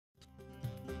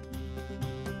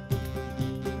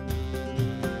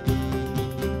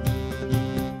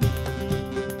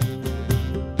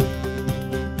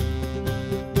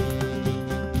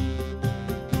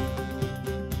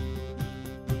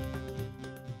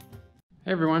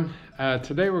Hey everyone,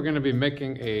 today we're going to be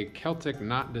making a Celtic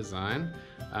knot design.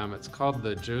 It's called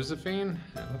the Josephine.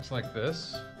 It looks like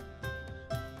this.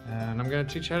 And I'm going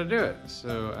to teach you how to do it.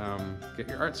 So get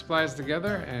your art supplies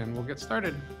together and we'll get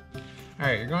started.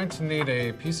 Alright, you're going to need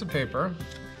a piece of paper.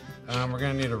 We're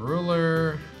going to need a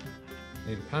ruler,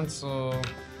 need a pencil,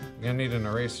 you're going to need an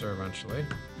eraser eventually.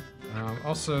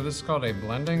 Also, this is called a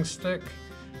blending stick.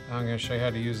 I'm going to show you how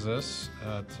to use this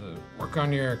to work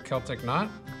on your Celtic knot.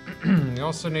 You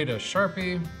also need a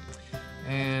Sharpie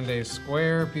and a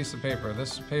square piece of paper.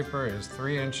 This paper is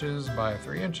 3 inches by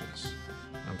 3 inches.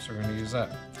 So we're going to use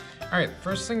that. Alright,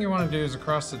 first thing you want to do is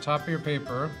across the top of your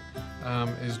paper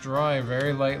is draw a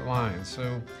very light line.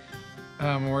 So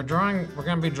we're going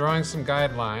to be drawing some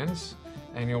guidelines,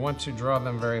 and you'll want to draw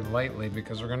them very lightly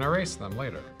because we're going to erase them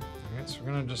later. Alright, so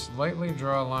we're going to just lightly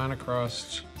draw a line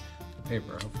across the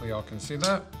paper. Hopefully y'all can see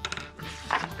that.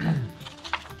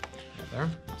 Right there,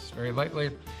 just very lightly.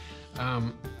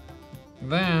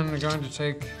 Then you're going to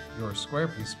take your square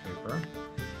piece of paper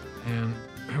and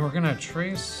we're going to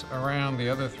trace around the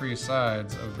other 3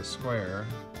 sides of the square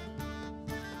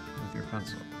with your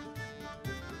pencil.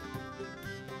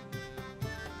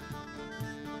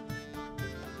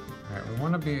 Alright, we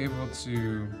want to be able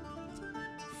to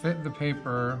fit the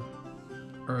paper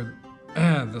or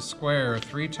the square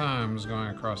 3 times going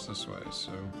across this way,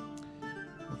 so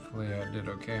hopefully I did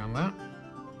okay on that.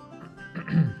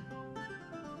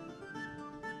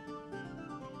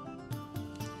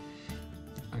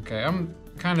 Okay, I'm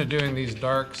kind of doing these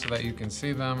dark so that you can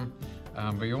see them,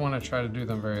 but you'll want to try to do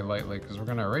them very lightly because we're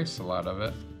going to erase a lot of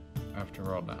it after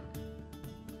we're all done.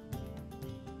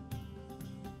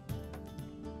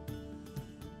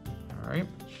 Alright,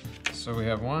 so we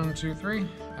have 1, 2, 3,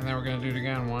 and then we're going to do it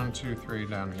again, 1, 2, 3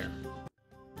 down here.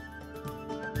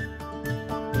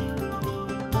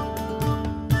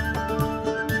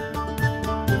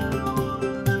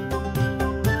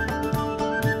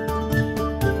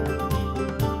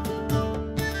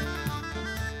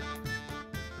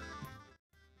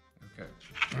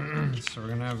 So we're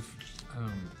going to have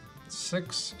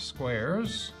 6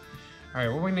 squares. Alright,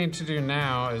 what we need to do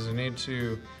now is we need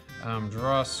to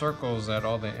draw circles at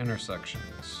all the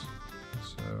intersections.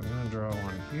 So I'm going to draw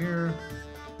one here.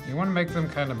 You want to make them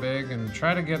kind of big and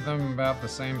try to get them about the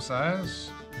same size.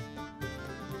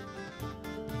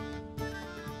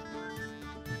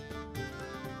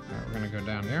 Alright, we're going to go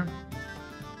down here.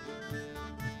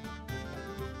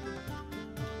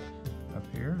 Up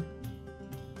here.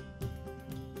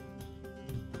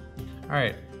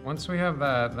 Alright, once we have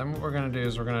that, then what we're going to do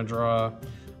is we're going to draw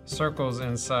circles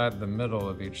inside the middle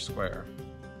of each square.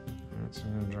 Alright, so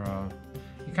I'm going to draw,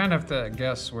 you kind of have to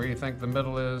guess where you think the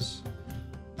middle is,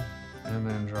 and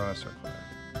then draw a circle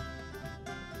there.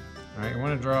 Alright, you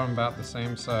want to draw them about the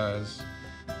same size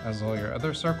as all your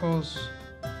other circles.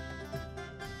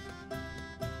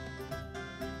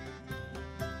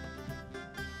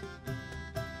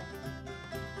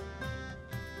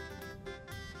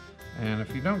 And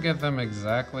if you don't get them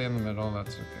exactly in the middle,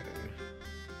 that's okay.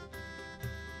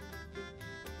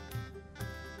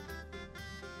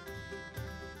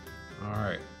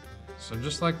 Alright, so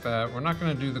just like that, we're not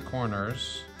going to do the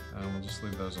corners, we'll just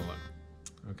leave those alone.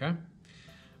 Okay?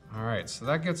 Alright, so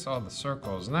that gets all the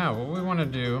circles. Now, what we want to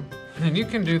do, and you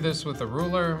can do this with a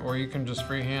ruler, or you can just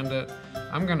freehand it.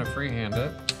 I'm going to freehand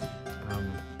it,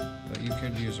 but you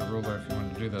could use a ruler if you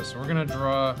want to do this. So we're going to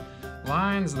draw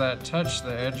lines that touch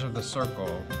the edge of the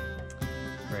circle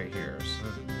right here. So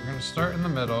we're going to start in the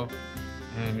middle,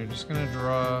 and you're just going to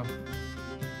draw a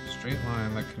straight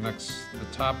line that connects the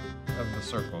top of the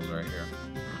circles right here.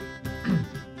 Alright,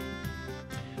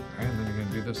 and then you're going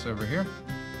to do this over here.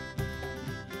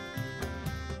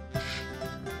 Right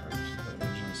to the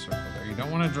edge of the circle there. You don't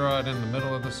want to draw it in the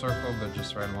middle of the circle, but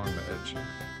just right along the edge here.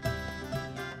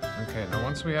 Okay, now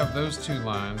once we have those 2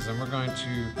 lines, then we're going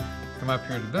to come up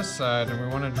here to this side, and we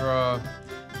want to draw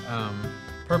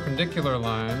perpendicular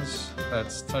lines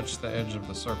that touch the edge of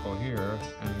the circle here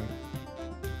and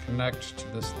connect to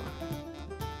this line.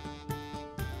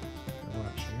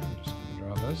 Watch here, I'm just going to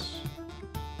draw this.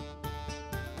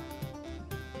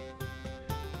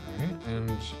 Alright,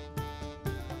 and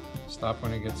stop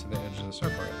when it gets to the edge of the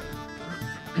circle right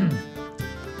there.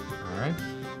 Alright,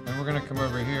 then we're going to come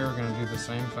over here, we're going to do the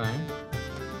same thing.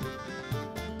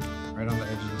 Right on the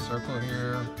edge of the circle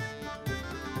here.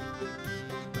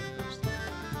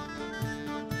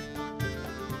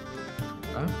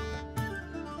 Okay.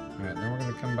 Alright, then we're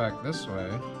going to come back this way.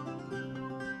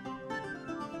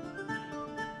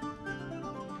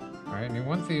 Alright, and you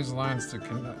want these lines to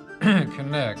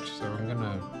connect, so I'm going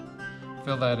to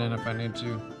fill that in if I need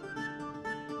to.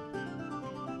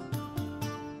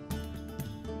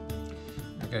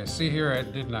 Okay, see here I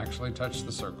didn't actually touch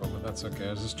the circle, but that's okay. I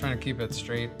was just trying to keep it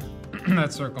straight.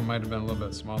 That circle might have been a little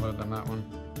bit smaller than that one.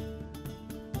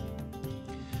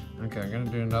 Okay, I'm gonna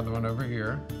do another one over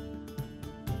here.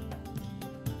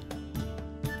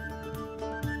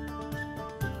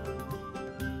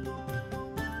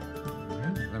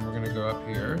 Alright, then we're gonna go up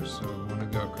here, so we wanna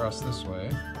go across this way.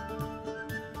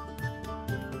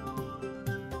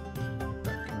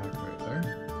 That connect right there.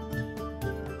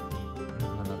 And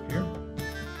then up here.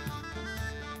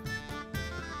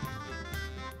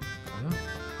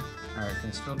 Alright,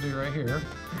 can still do right here.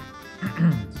 So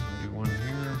we'll do one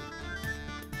here.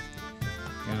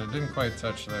 And it didn't quite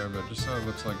touch there, but just so it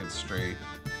looks like it's straight.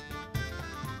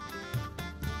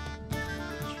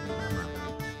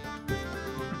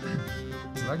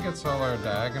 So that gets all our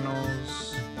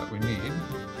diagonals that we need.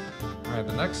 Alright,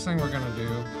 the next thing we're going to do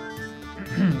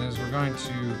is we're going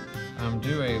to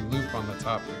do a loop on the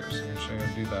top here. So I'm going to show you how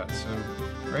to do that. So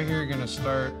right here you're going to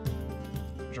start,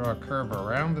 draw a curve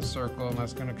around the circle, and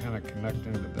that's going to kind of connect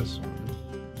into this one.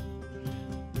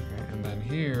 And then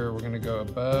here we're going to go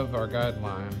above our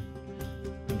guideline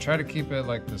and try to keep it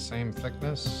like the same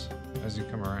thickness as you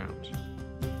come around.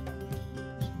 So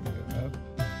go up,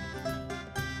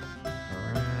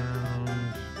 around,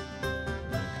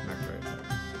 and then connect right there.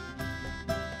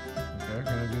 Okay, we're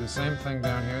going to do the same thing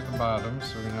down here at the bottom.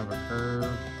 So we're going to have a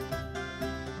curve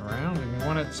around, and you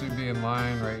want it to be in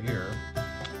line right here.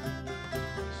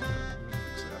 So let me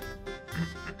fix that.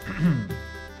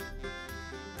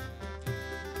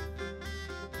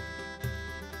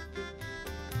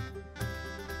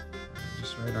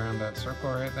 Right around that circle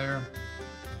right there,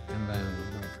 and then we're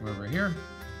going to come over here,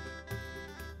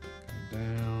 come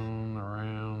down,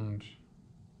 around,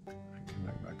 and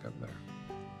connect back up there.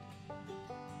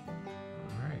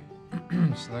 Alright,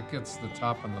 so that gets the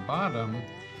top and the bottom.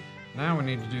 Now we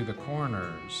need to do the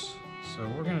corners. So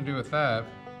what we're going to do with that,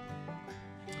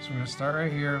 so we're going to start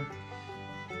right here.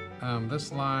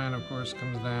 This line, of course,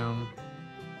 comes down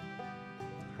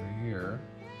right here.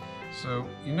 So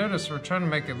you notice we're trying to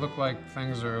make it look like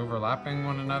things are overlapping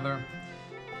one another.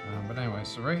 But anyway,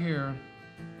 so right here,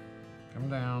 come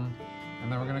down,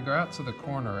 and then we're going to go out to the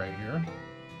corner right here.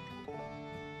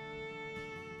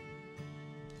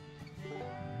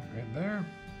 Right there.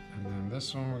 And then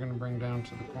this one we're going to bring down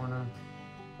to the corner.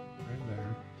 Right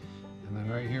there. And then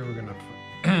right here we're going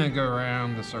to go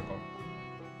around the circle.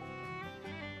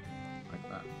 Like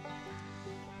that.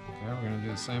 Okay, we're going to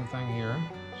do the same thing here.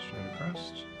 Straight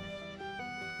across.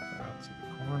 Out to the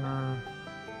corner.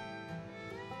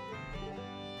 Here,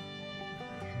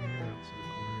 out to the corner.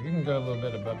 You can go a little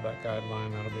bit above that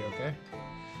guideline, that'll be okay.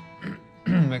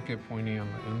 Make it pointy on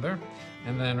the end there.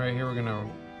 And then right here we're going to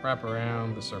wrap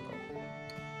around the circle. And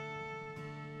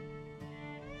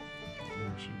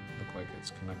it should look like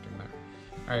it's connecting there.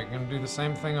 Alright, going to do the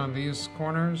same thing on these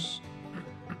corners.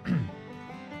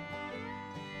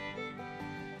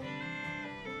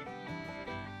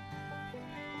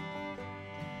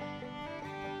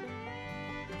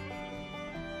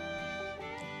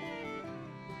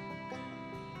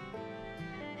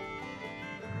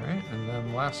 And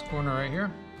then last corner right here.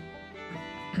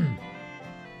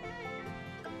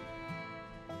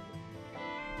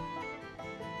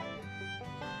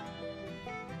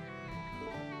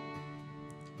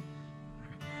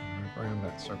 Around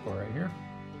that circle right here.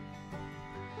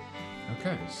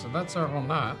 Okay, so that's our whole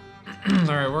knot.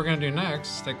 Alright, what we're going to do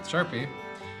next is take the Sharpie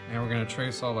and we're going to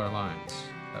trace all our lines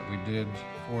that we did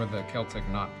for the Celtic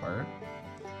knot part.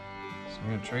 So I'm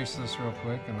going to trace this real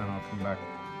quick and then I'll come back to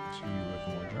you with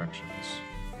more directions.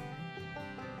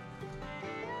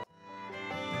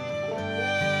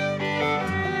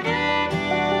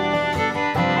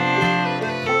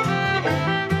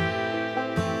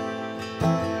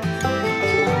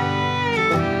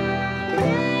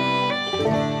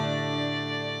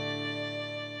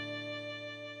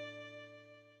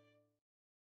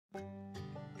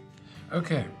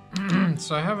 Okay,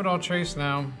 so I have it all traced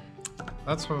now.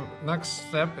 That's what next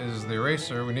step is the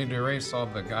eraser. We need to erase all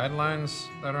the guidelines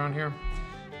that are on here.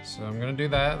 So I'm going to do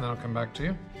that and then I'll come back to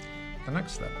you. The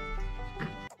next step.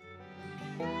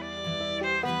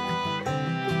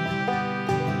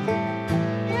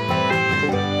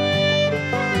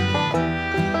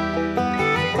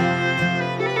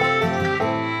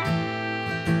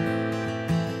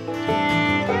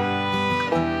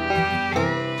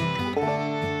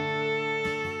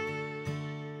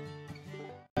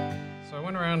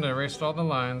 Around and erased all the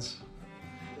lines.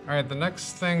 Alright, the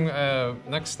next thing,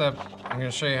 next step, I'm going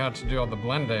to show you how to do all the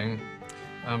blending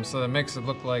so that makes it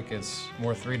look like it's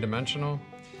more three-dimensional.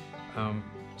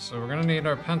 So we're going to need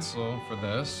our pencil for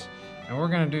this, and what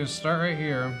we're going to do is start right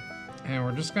here And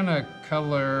we're just gonna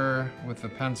color with the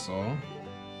pencil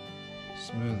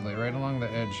smoothly right along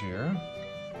the edge here.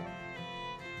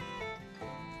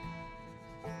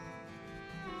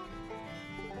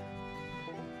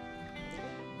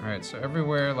 All right, so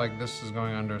everywhere like this is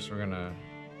going under, so we're gonna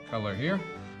color here.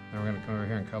 Then we're gonna come over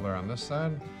here and color on this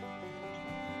side.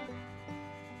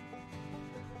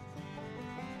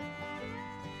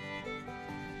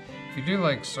 If you do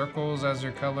like circles as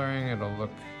you're coloring, it'll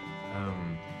look,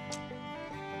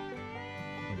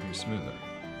 it'll be smoother.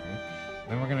 Right?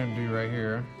 Then we're gonna do right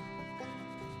here,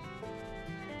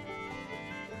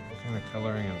 kind of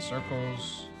coloring in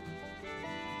circles.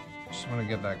 Just wanna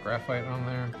get that graphite on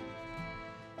there.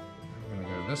 We're gonna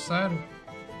go to this side.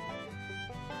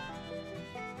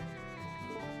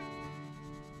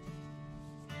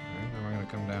 Alright, then we're gonna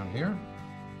come down here.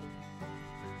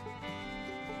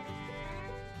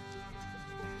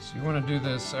 So you want to do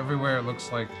this everywhere it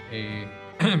looks like a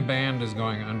band is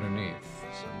going underneath.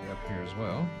 So be up here as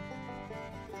well.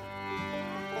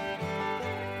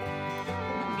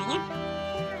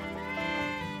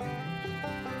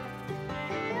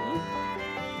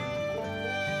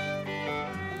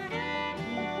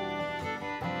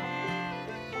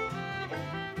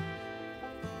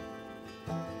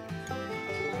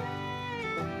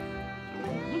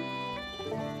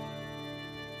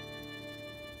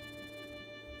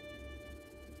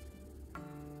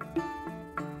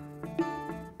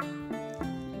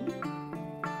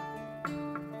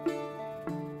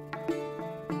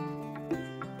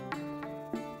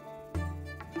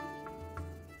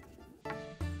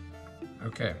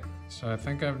 Okay, so I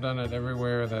think I've done it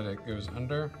everywhere that it goes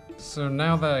under. So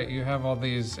now that you have all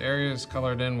these areas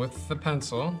colored in with the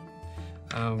pencil,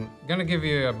 I'm gonna give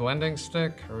you a blending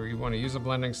stick, or you wanna use a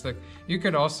blending stick. You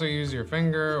could also use your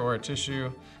finger or a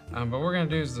tissue, but what we're gonna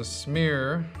do is to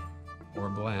smear or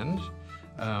blend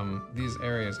these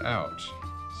areas out.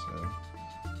 So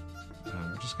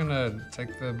I'm just gonna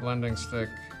take the blending stick,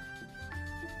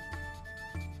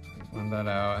 blend that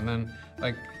out, and then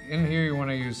like in here you want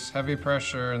to use heavy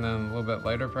pressure and then a little bit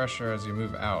lighter pressure as you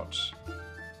move out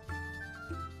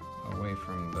away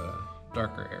from the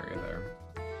darker area there.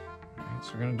 Alright,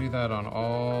 so we're going to do that on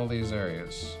all these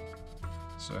areas.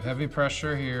 So heavy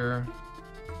pressure here,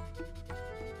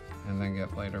 and then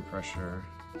get lighter pressure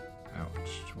out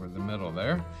toward the middle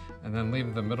there, and then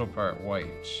leave the middle part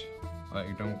white, so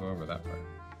you don't go over that part.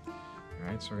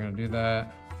 Alright, so we're going to do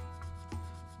that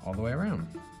all the way around.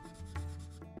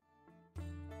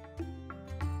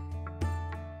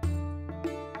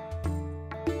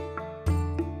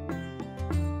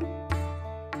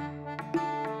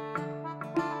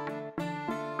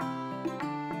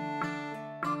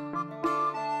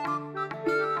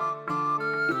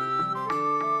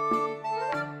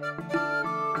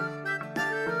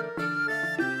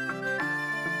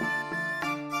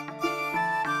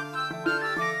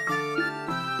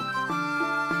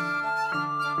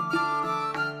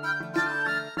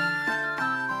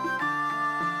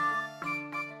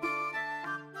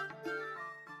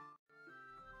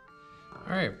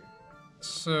 Alright,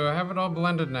 so I have it all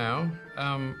blended now.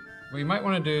 What you might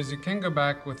want to do is you can go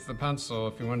back with the pencil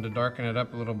if you wanted to darken it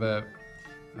up a little bit,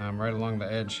 right along the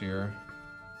edge here.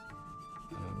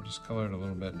 Just color it a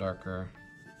little bit darker.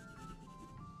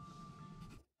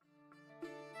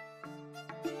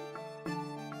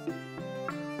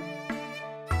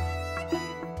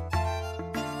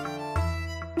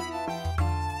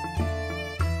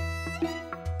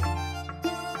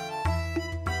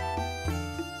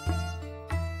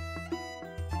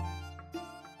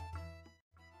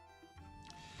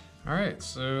 Alright,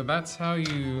 so that's how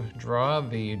you draw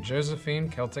the Josephine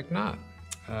Celtic knot.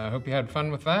 I hope you had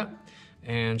fun with that,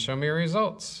 and show me your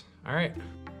results. Alright.